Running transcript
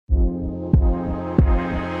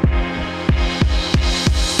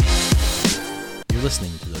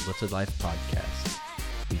listening to the Lifted Life podcast.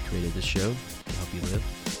 We created this show to help you live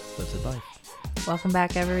Lifted Life. Welcome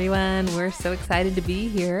back, everyone. We're so excited to be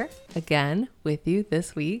here again with you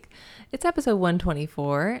this week. It's episode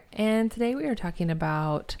 124, and today we are talking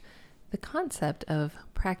about the concept of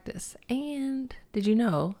practice. And did you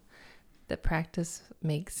know that practice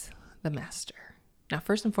makes the master? Now,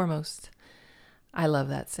 first and foremost, I love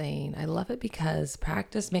that saying. I love it because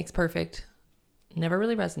practice makes perfect. Never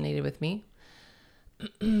really resonated with me.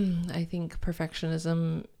 I think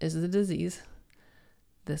perfectionism is the disease.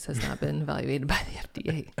 This has not been evaluated by the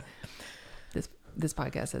FDA. This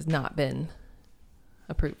podcast has not been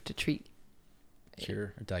approved to treat,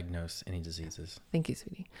 Cure or diagnose any diseases. Thank you,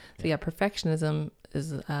 sweetie. So yeah, perfectionism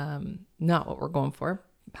is not what we're going for.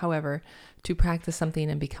 However, to practice something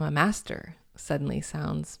and become a master suddenly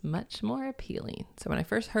sounds much more appealing. So when I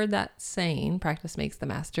first heard that saying, practice makes the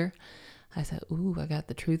master, I said, ooh, I got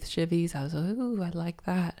the truth shivvies. I was like, ooh, I like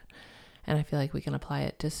that. And I feel like we can apply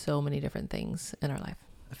it to so many different things in our life.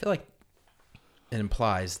 I feel like it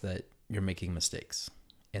implies that you're making mistakes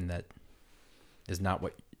and that is not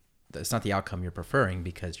it's not the outcome you're preferring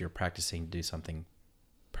because you're practicing to do something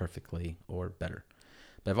perfectly or better.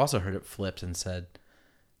 But I've also heard it flipped and said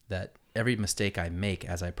that every mistake I make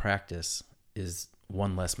as I practice is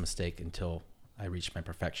one less mistake until I reach my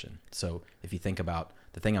perfection. So if you think about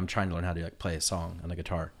the thing I'm trying to learn how to play a song on the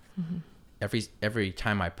guitar, every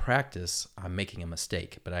time I practice, I'm making a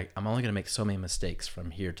mistake, but I'm only going to make so many mistakes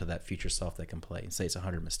from here to that future self that can play. And say it's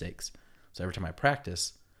 100 mistakes. So every time I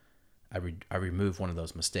practice, I remove one of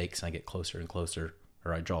those mistakes and I get closer and closer,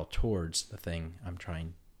 or I draw towards the thing I'm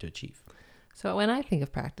trying to achieve. So when I think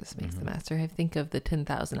of practice makes the master, I think of the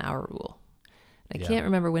 10,000 hour rule. I Yeah. can't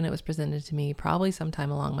remember when it was presented to me, probably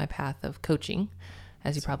sometime along my path of coaching.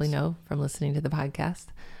 As you probably know from listening to the podcast,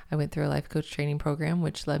 I went through a life coach training program,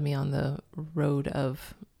 which led me on the road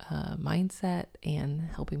of mindset and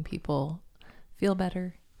helping people feel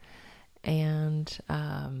better. And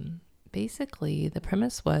basically the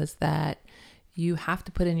premise was that you have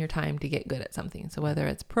to put in your time to get good at something. So whether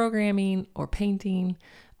it's programming or painting,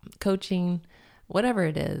 coaching, whatever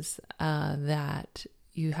it is, that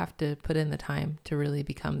you have to put in the time to really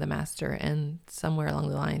become the master. And somewhere along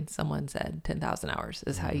the line, someone said 10,000 hours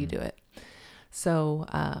is how you do it. So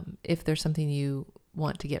if there's something you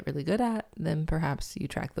want to get really good at, then perhaps you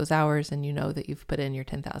track those hours and you know that you've put in your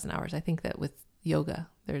 10,000 hours. I think that with yoga,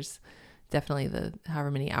 there's definitely the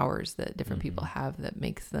however many hours that different people have that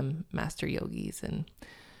makes them master yogis. And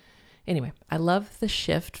anyway, I love the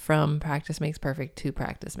shift from practice makes perfect to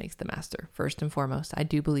practice makes the master. First and foremost, I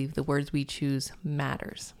do believe the words we choose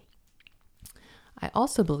matters. I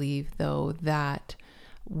also believe, though, that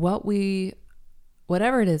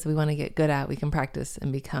whatever it is we want to get good at, we can practice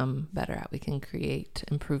and become better at. We can create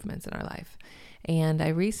improvements in our life. And I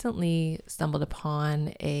recently stumbled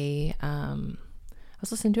upon I was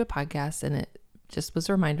listening to a podcast, and it just was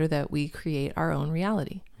a reminder that we create our own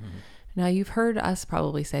reality. Now, you've heard us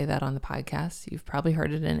probably say that on the podcast. You've probably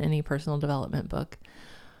heard it in any personal development book.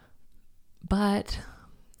 But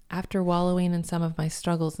after wallowing in some of my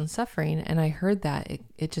struggles and suffering, and I heard that,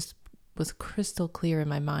 it just was crystal clear in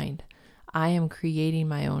my mind. I am creating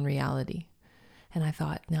my own reality. And I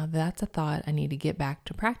thought, now that's a thought I need to get back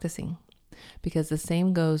to practicing. Because the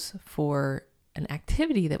same goes for an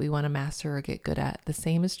activity that we want to master or get good at. The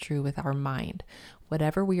same is true with our mind.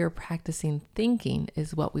 Whatever we are practicing thinking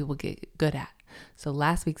is what we will get good at. So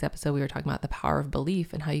last week's episode, we were talking about the power of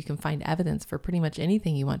belief and how you can find evidence for pretty much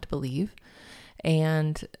anything you want to believe.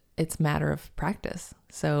 And it's a matter of practice.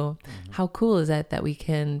 So how cool is it that we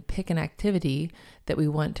can pick an activity that we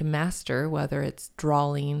want to master, whether it's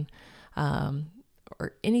drawing,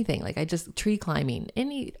 or anything, like tree climbing,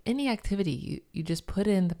 any activity, you just put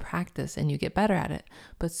in the practice and you get better at it.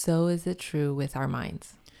 But so is it true with our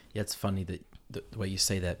minds. Yeah, it's funny that the way you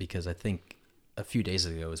say that, because I think a few days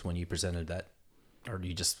ago is when you presented that, or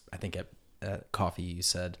I think at coffee, you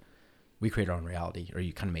said, we create our own reality, or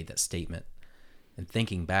you kind of made that statement. And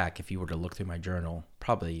thinking back, if you were to look through my journal,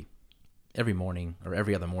 probably every morning or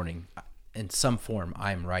every other morning, in some form,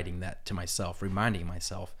 I'm writing that to myself, reminding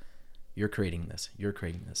myself, you're creating this, you're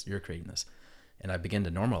creating this, you're creating this. And I began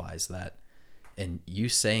to normalize that. And you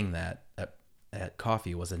saying that at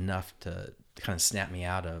coffee was enough to kind of snap me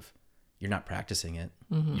out of, you're not practicing it.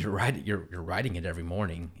 You're writing it every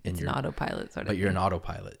morning. And it's an autopilot sort of But you're an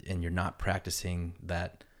autopilot, and you're not practicing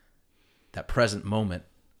that present moment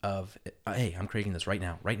of, hey, I'm creating this right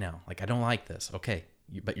now. Like, I don't like this. Okay.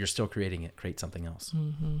 But you're still creating it. Create something else.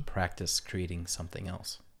 Practice creating something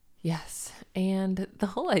else. Yes. And the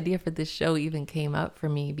whole idea for this show even came up for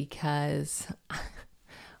me because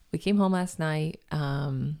we came home last night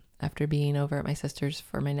after being over at my sister's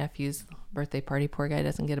for my nephew's birthday party. Poor guy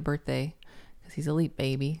doesn't get a birthday because he's a leap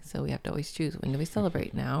baby. So we have to always choose, when do we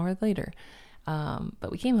celebrate, now or later?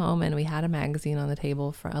 But we came home and we had a magazine on the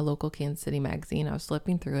table, for a local Kansas City magazine. I was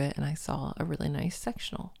flipping through it and I saw a really nice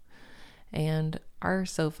sectional. And our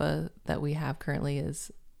sofa that we have currently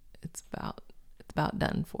it's about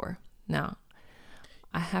done for. Now,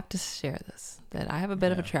 I have to share this, that I have a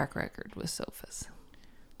bit of a track record with sofas.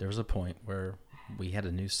 There was a point where we had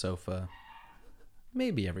a new sofa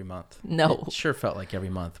maybe every month. No. It sure felt like every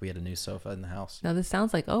month we had a new sofa in the house. Now, this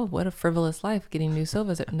sounds like, oh, what a frivolous life, getting new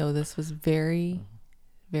sofas. No, this was very,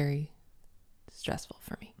 very stressful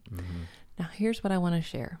for me. Mm-hmm. Now, here's what I want to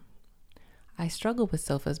share. I struggled with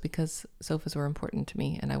sofas because sofas were important to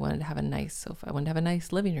me, and I wanted to have a nice sofa. I wanted to have a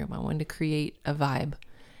nice living room. I wanted to create a vibe.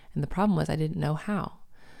 And the problem was I didn't know how.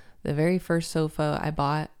 The very first sofa I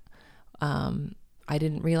bought, I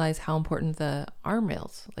didn't realize how important the arm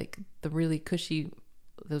rails, like the really cushy,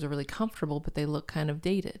 those are really comfortable, but they look kind of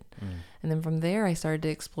dated. And then from there, I started to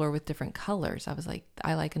explore with different colors. I was like,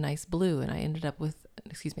 I like a nice blue, and I ended up with,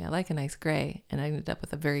 I like a nice gray, and I ended up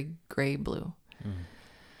with a very gray blue.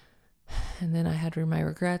 And then I had my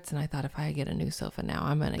regrets, and I thought, if I get a new sofa now,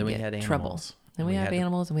 I'm going to get trouble. Then we have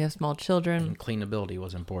animals, and we have small children. And cleanability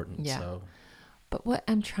was important. Yeah. So. But what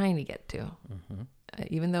I'm trying to get to,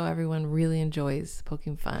 even though everyone really enjoys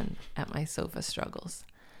poking fun at my sofa struggles,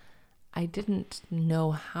 I didn't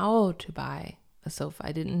know how to buy a sofa.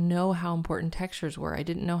 I didn't know how important textures were. I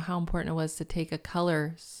didn't know how important it was to take a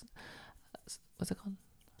color. What's it called?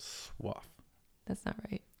 Swath. That's not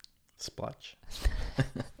right. Splotch.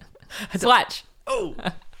 Swatch. Oh,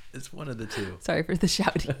 it's one of the two. Sorry for the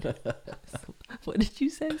shouting. What did you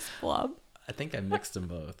say? Swab? I think I mixed them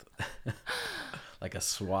both. Like a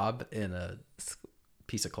swab and a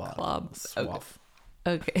piece of cloth. Clob. Swath.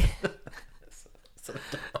 Okay. So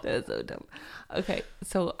dumb. That's so dumb. Okay,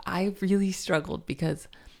 so I really struggled because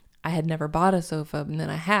I had never bought a sofa, and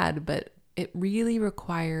then I had, but it really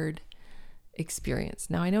required experience.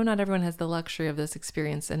 Now, I know not everyone has the luxury of this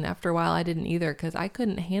experience, and after a while I didn't either, because I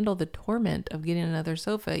couldn't handle the torment of getting another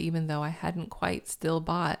sofa, even though I hadn't quite still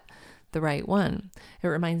bought the right one. It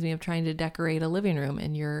reminds me of trying to decorate a living room,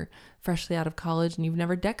 and you're freshly out of college and you've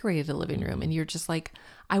never decorated a living room, and you're just like,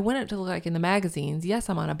 I want it to look like in the magazines. Yes,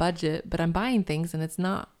 I'm on a budget, but I'm buying things and it's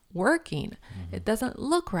not working. It doesn't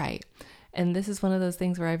look right. And this is one of those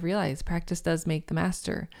things where I've realized practice does make the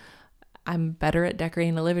master. I'm better at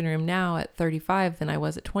decorating a living room now at 35 than I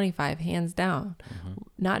was at 25, hands down.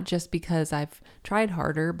 Not just because I've tried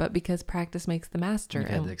harder, but because practice makes the master. You've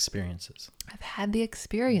had the experiences. I've had the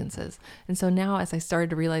experiences. And so now, as I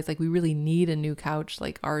started to realize, like, we really need a new couch,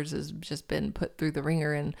 like ours has just been put through the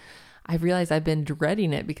ringer, and I've realized I've been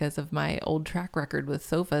dreading it because of my old track record with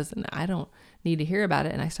sofas, and I don't need to hear about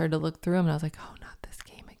it. And I started to look through them, and I was like, oh, not this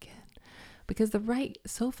game again. Because the right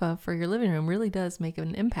sofa for your living room really does make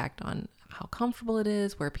an impact on how comfortable it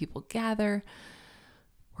is, where people gather.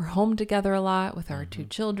 We're home together a lot with our two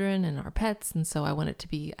children and our pets. And so I don't want it to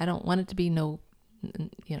be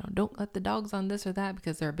don't let the dogs on this or that,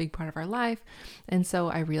 because they're a big part of our life. And so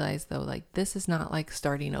I realized, though, like, this is not like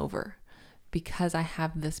starting over, because I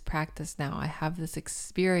have this practice now. I have this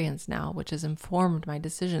experience now, which has informed my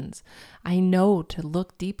decisions. I know to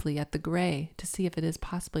look deeply at the gray to see if it is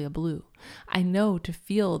possibly a blue. I know to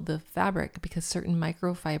feel the fabric, because certain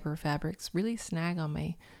microfiber fabrics really snag on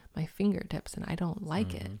my fingertips, and I don't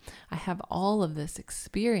like it. I have all of this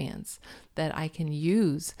experience that I can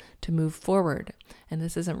use to move forward. And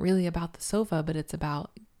this isn't really about the sofa, but it's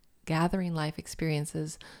about gathering life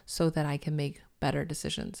experiences so that I can make better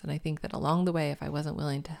decisions. And I think that along the way, if I wasn't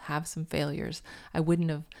willing to have some failures, I wouldn't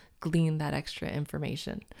have gleaned that extra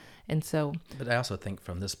information. And so, but I also think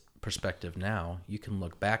from this perspective now, you can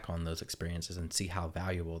look back on those experiences and see how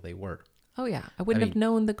valuable they were. Oh yeah, I wouldn't have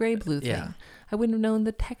known the gray blue thing. Yeah. I wouldn't have known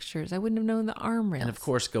the textures. I wouldn't have known the arm rails. And of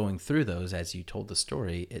course, going through those, as you told the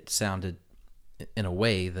story, it sounded in a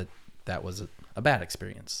way that was a bad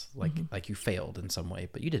experience, like you failed in some way,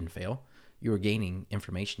 but you didn't fail. You were gaining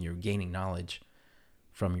information, you were gaining knowledge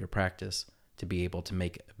from your practice to be able to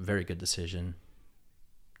make a very good decision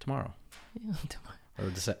tomorrow. Yeah, tomorrow. Or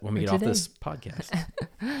when we get off this podcast.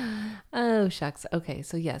 Oh, shucks. Okay.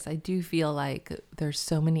 So yes, I do feel like there's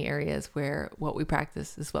so many areas where what we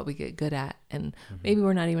practice is what we get good at. And maybe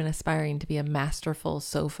we're not even aspiring to be a masterful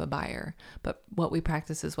sofa buyer, but what we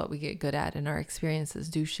practice is what we get good at. And our experiences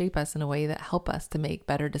do shape us in a way that help us to make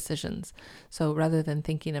better decisions. So rather than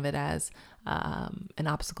thinking of it as an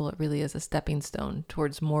obstacle, it really is a stepping stone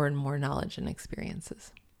towards more and more knowledge and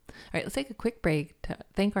experiences. right, let's take a quick break to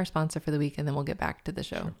thank our sponsor for the week, and then we'll get back to the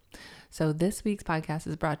show. Sure. So this week's podcast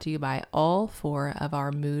is brought to you by all 4 of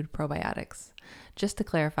our mood probiotics. Just to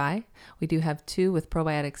clarify, we do have 2 with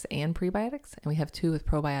probiotics and prebiotics, and we have 2 with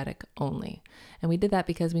probiotic only. And we did that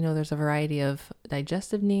because we know there's a variety of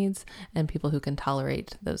digestive needs and people who can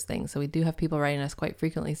tolerate those things. So we do have people writing us quite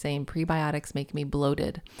frequently saying prebiotics make me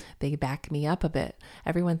bloated. They back me up a bit.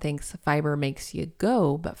 Everyone thinks fiber makes you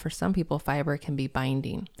go, but for some people, fiber can be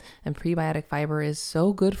binding. And prebiotic fiber is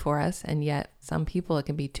so good for us, and yet some people it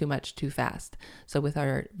can be too much too fast. So with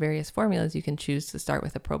our various formulas, you can choose to start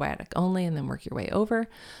with a probiotic only and then work your way over.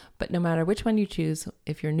 But no matter which one you choose,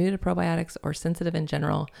 if you're new to probiotics or sensitive in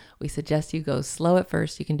general, we suggest you go slow at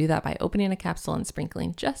first. You can do that by opening a capsule and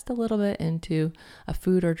sprinkling just a little bit into a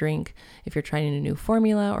food or drink. If you're trying a new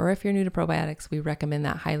formula or if you're new to probiotics, we recommend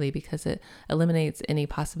that highly because it eliminates any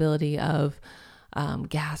possibility of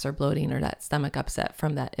gas or bloating or that stomach upset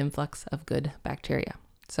from that influx of good bacteria.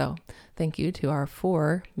 So thank you to our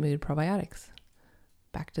 4 mood probiotics.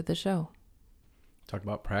 Back to the show. Talk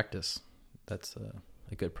about practice. That's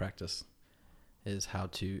a good practice is how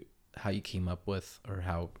you came up with or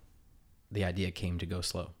how the idea came to go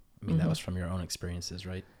slow. I mean, that was from your own experiences,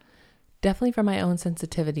 right? Definitely from my own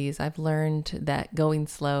sensitivities. I've learned that going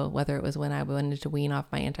slow, whether it was when I wanted to wean off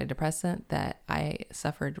my antidepressant, that I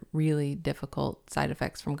suffered really difficult side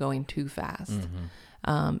effects from going too fast.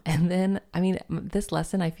 And then, I mean, this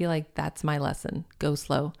lesson, I feel like that's my lesson. Go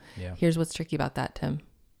slow. Yeah. Here's what's tricky about that, Tim.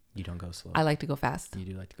 You don't go slow. I like to go fast. You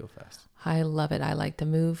do like to go fast. I love it. I like to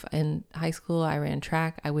move. In high school, I ran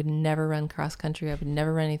track. I would never run cross country. I would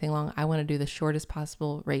never run anything long. I want to do the shortest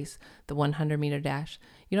possible race, the 100-meter dash.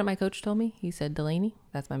 You know what my coach told me? He said, Delaney,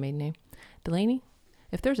 that's my maiden name. Delaney,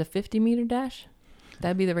 if there's a 50-meter dash,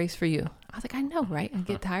 that'd be the race for you. I was like, I know, right? I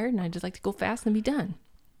get tired and I just like to go fast and be done.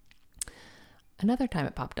 Another time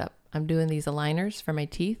it popped up. I'm doing these aligners for my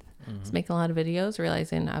teeth. I was making a lot of videos,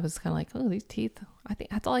 realizing I was kind of like, oh, these teeth, I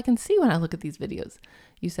think that's all I can see when I look at these videos.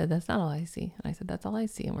 You said, that's not all I see. And I said, that's all I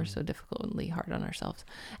see. And we're so difficultly hard on ourselves.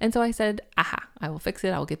 And so I said, I will fix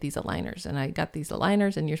it. I will get these aligners. And I got these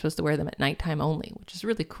aligners, and you're supposed to wear them at nighttime only, which is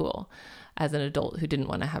really cool as an adult who didn't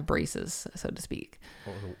want to have braces, so to speak.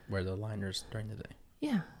 Or wear the aligners during the day.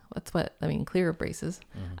 Yeah. Clear braces.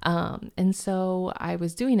 And so I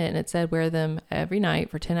was doing it, and it said wear them every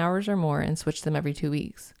night for 10 hours or more and switch them every 2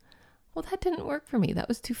 weeks. Well, that didn't work for me. That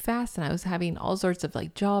was too fast. And I was having all sorts of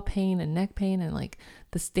like jaw pain and neck pain, and like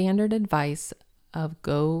the standard advice of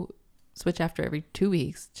go switch after every 2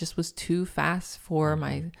 weeks just was too fast for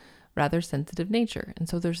my rather sensitive nature. And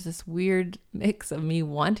so there's this weird mix of me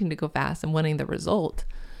wanting to go fast and wanting the result.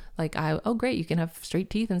 Like, oh, great, you can have straight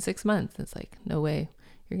teeth in 6 months. It's like, no way.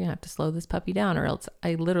 You're going to have to slow this puppy down, or else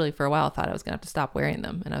I literally for a while thought I was going to have to stop wearing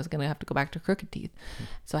them and I was going to have to go back to crooked teeth.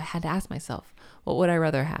 So I had to ask myself, what would I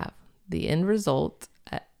rather have? The end result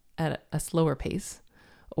at a slower pace,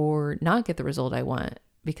 or not get the result I want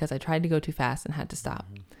because I tried to go too fast and had to stop.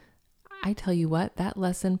 I tell you what, that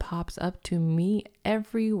lesson pops up to me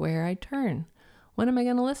everywhere I turn. When am I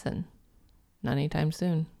going to listen? Not anytime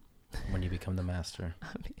soon. When you become the master.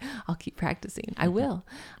 I'll keep practicing. I will.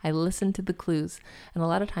 I listen to the clues. And a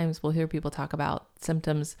lot of times we'll hear people talk about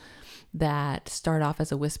symptoms that start off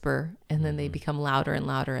as a whisper and then they become louder and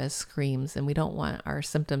louder as screams. And we don't want our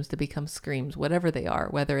symptoms to become screams, whatever they are,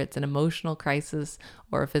 whether it's an emotional crisis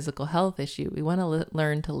or a physical health issue. We want to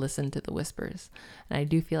learn to listen to the whispers. And I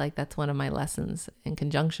do feel like that's one of my lessons in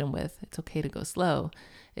conjunction with it's okay to go slow,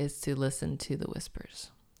 is to listen to the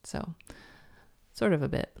whispers. So sort of a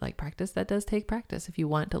bit like practice. That does take practice. If you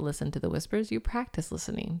want to listen to the whispers, you practice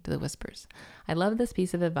listening to the whispers. I love this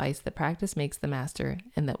piece of advice that practice makes the master,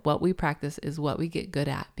 and that what we practice is what we get good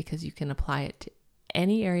at, because you can apply it to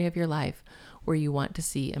any area of your life where you want to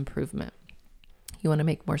see improvement. You want to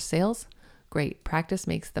make more sales? Great. Practice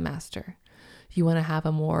makes the master. You want to have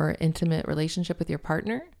a more intimate relationship with your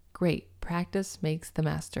partner? Great. Practice makes the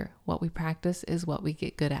master. What we practice is what we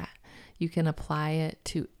get good at. You can apply it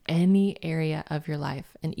to any area of your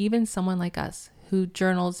life. And even someone like us who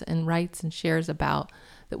journals and writes and shares about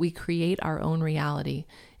that we create our own reality.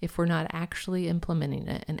 If we're not actually implementing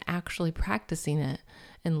it and actually practicing it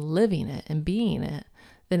and living it and being it,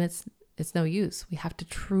 then it's no use. We have to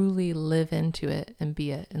truly live into it and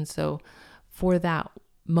be it. And so for that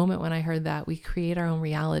moment when I heard that we create our own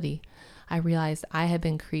reality, I realized I had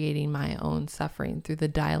been creating my own suffering through the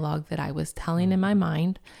dialogue that I was telling in my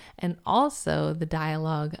mind, and also the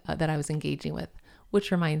dialogue that I was engaging with, which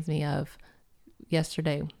reminds me of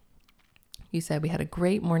yesterday. You said we had a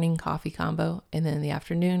great morning coffee combo, and then in the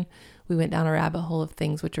afternoon, we went down a rabbit hole of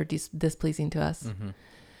things which are displeasing to us.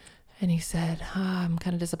 And he said, I'm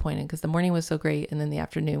kind of disappointed because the morning was so great. And then the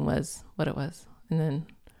afternoon was what it was. And then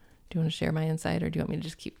do you want to share my insight or do you want me to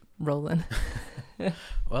just keep rolling?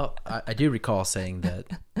 Well, I do recall saying that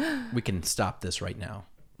we can stop this right now.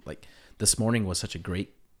 Like this morning was such a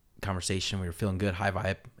great conversation. We were feeling good, high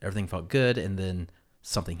vibe. Everything felt good. And then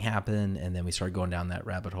something happened. And then we started going down that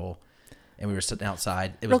rabbit hole and we were sitting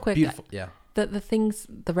outside. It was Real quick, beautiful. Yeah.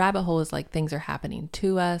 The rabbit hole is like things are happening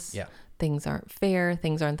to us. Yeah. Things aren't fair.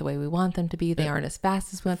 Things aren't the way we want them to be. They aren't as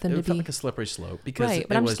fast as we want them to It felt be. like a slippery slope because right.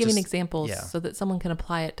 But I'm just giving examples yeah. so that someone can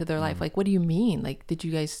apply it to their life. Like, what do you mean? Like, did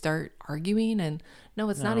you guys start arguing? And no,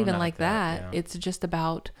 it's not even like that. Yeah. It's just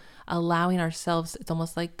about allowing ourselves. It's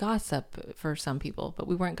almost like gossip for some people, but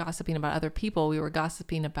we weren't gossiping about other people. We were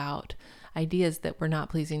gossiping about ideas that were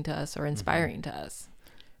not pleasing to us or inspiring to us.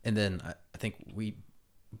 And then I think we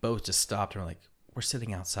both just stopped and were like, we're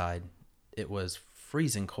sitting outside. It was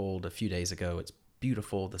freezing cold a few days ago. It's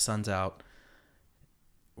beautiful. The sun's out.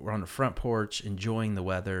 We're on the front porch enjoying the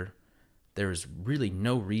weather. There's really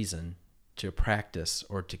no reason to practice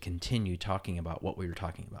or to continue talking about what we were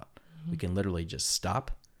talking about. Mm-hmm. We can literally just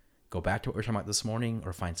stop, go back to what we were talking about this morning,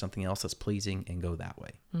 or find something else that's pleasing and go that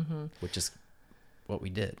way, which is what we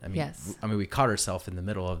did. I mean, yes. We caught ourselves in the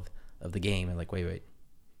middle of the game and like, wait,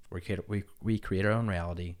 we create our own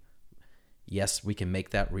reality. Yes, we can make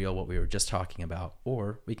that real, what we were just talking about,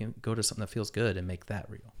 or we can go to something that feels good and make that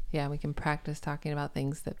real. Yeah, we can practice talking about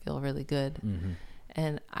things that feel really good. Mm-hmm.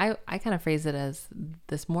 And I kind of phrase it as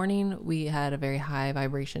this morning we had a very high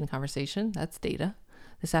vibration conversation. That's data.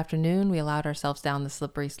 This afternoon we allowed ourselves down the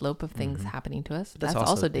slippery slope of things happening to us. That's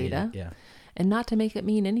also data. Yeah. And not to make it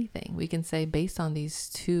mean anything. We can say based on these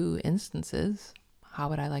two instances, how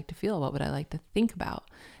would I like to feel? What would I like to think about?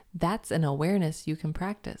 That's an awareness you can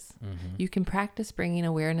practice. Mm-hmm. You can practice bringing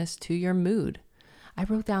awareness to your mood. I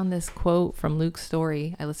wrote down this quote from Luke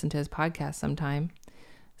Story. I listened to his podcast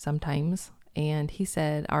sometimes, and he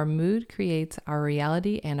said, our mood creates our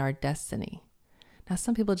reality and our destiny. Now,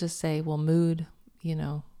 some people just say, well, mood,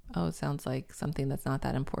 it sounds like something that's not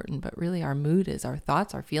that important, but really our mood is our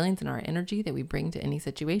thoughts, our feelings, and our energy that we bring to any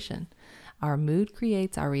situation. Our mood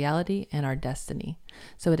creates our reality and our destiny.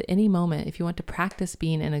 So at any moment, if you want to practice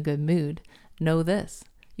being in a good mood, know this.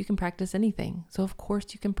 You can practice anything. So of course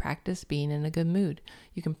you can practice being in a good mood.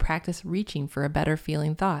 You can practice reaching for a better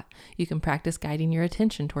feeling thought. You can practice guiding your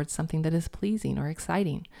attention towards something that is pleasing or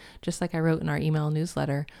exciting. Just like I wrote in our email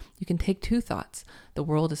newsletter, you can take two thoughts. The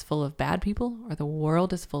world is full of bad people or the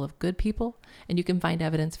world is full of good people. And you can find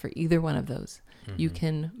evidence for either one of those. Mm-hmm. You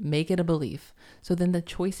can make it a belief. So then the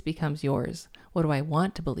choice becomes yours. What do I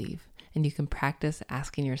want to believe? And you can practice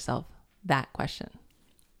asking yourself that question.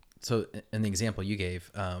 So in the example you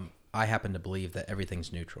gave, I happen to believe that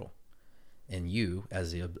everything's neutral, and you,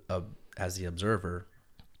 as the observer,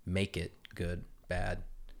 make it good, bad.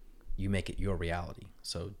 You make it your reality.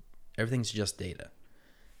 So everything's just data.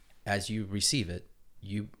 As you receive it,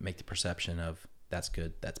 you make the perception of that's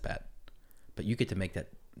good, that's bad, but you get to make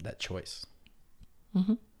that choice.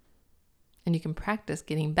 Mm-hmm. And you can practice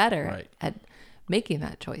getting better at making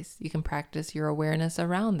that choice. You can practice your awareness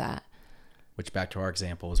around that. Which, back to our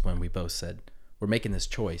example, is when we both said, we're making this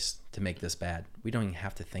choice to make this bad. We don't even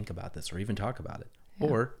have to think about this or even talk about it. Yeah.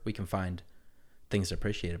 Or we can find things to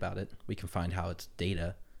appreciate about it. We can find how it's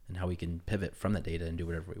data and how we can pivot from the data and do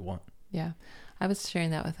whatever we want. Yeah. I was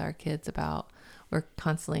sharing that with our kids about, we're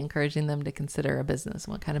constantly encouraging them to consider a business,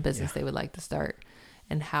 what kind of business they would like to start,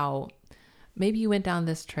 and how maybe you went down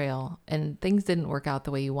this trail and things didn't work out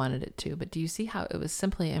the way you wanted it to, but do you see how it was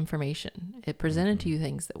simply information? It presented to you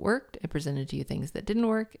things that worked. It presented to you things that didn't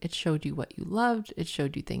work. It showed you what you loved. It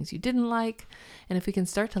showed you things you didn't like. And if we can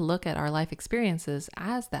start to look at our life experiences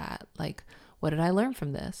as that, like, what did I learn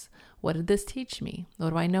from this? What did this teach me? What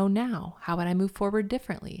do I know now? How would I move forward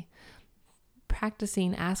differently?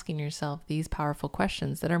 Practicing asking yourself these powerful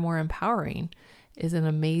questions that are more empowering is an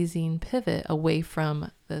amazing pivot away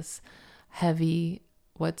from this heavy,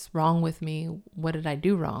 what's wrong with me? What did I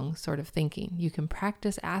do wrong? Sort of thinking. You can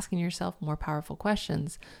practice asking yourself more powerful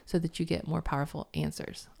questions so that you get more powerful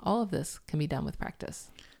answers. All of this can be done with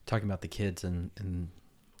practice. Talking about the kids and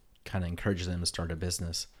kind of encourages them to start a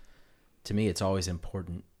business. To me, it's always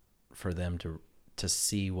important for them to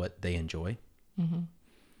see what they enjoy, and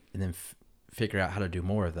then figure out how to do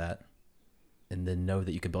more of that, and then know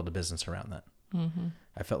that you can build a business around that. Mm-hmm.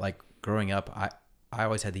 I felt like growing up, I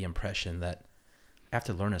always had the impression that I have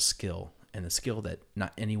to learn a skill, and a skill that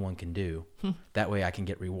not anyone can do. That way I can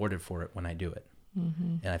get rewarded for it when I do it.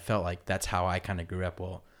 Mm-hmm. And I felt like that's how I kind of grew up.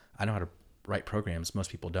 Well, I know how to write programs.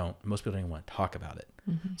 Most people don't. Most people don't even want to talk about it.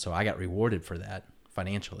 Mm-hmm. So I got rewarded for that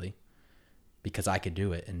financially. because I could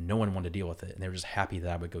do it and no one wanted to deal with it. And they were just happy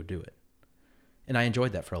that I would go do it. And I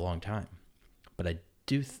enjoyed that for a long time. But I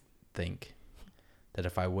do think that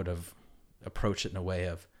if I would have approached it in a way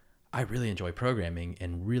of, I really enjoy programming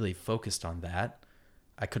and really focused on that,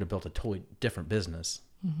 I could have built a totally different business.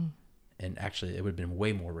 Mm-hmm. And actually it would have been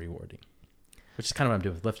way more rewarding, which is kind of what I'm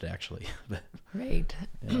doing with Lift It, actually. Right.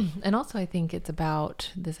 Yeah. And also I think it's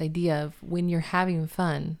about this idea of when you're having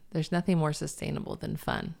fun, there's nothing more sustainable than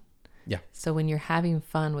fun. Yeah. So when you're having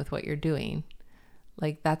fun with what you're doing,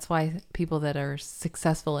 like that's why people that are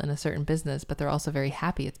successful in a certain business, but they're also very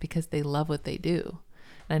happy, it's because they love what they do.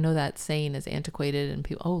 And I know that saying is antiquated and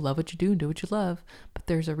people, love what you do what you love. But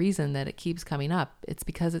there's a reason that it keeps coming up. It's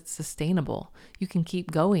because it's sustainable. You can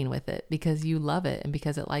keep going with it because you love it and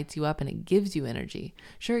because it lights you up and it gives you energy.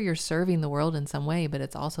 Sure, you're serving the world in some way, but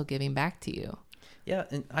it's also giving back to you. Yeah,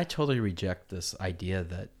 and I totally reject this idea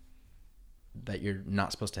that you're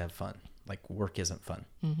not supposed to have fun. Like work isn't fun,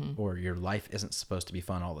 mm-hmm. or your life isn't supposed to be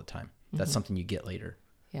fun all the time. That's mm-hmm. something you get later.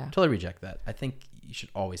 Yeah. Totally reject that. I think you should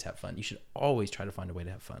always have fun. You should always try to find a way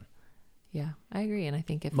to have fun. Yeah, I agree. And I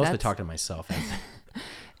think if mostly talk to myself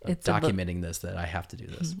it's documenting this, that I have to do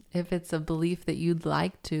this. If it's a belief that you'd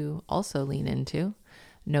like to also lean into,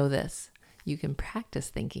 know this. You can practice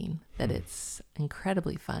thinking that it's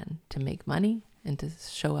incredibly fun to make money and to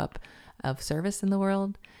show up of service in the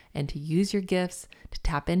world and to use your gifts, to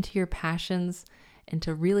tap into your passions, and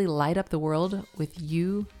to really light up the world with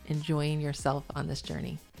you enjoying yourself on this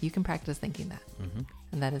journey. You can practice thinking that. Mm-hmm.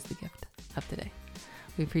 And that is the gift of today.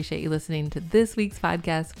 We appreciate you listening to this week's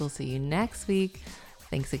podcast. We'll see you next week.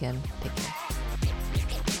 Thanks again. Take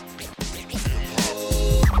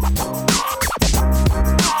care.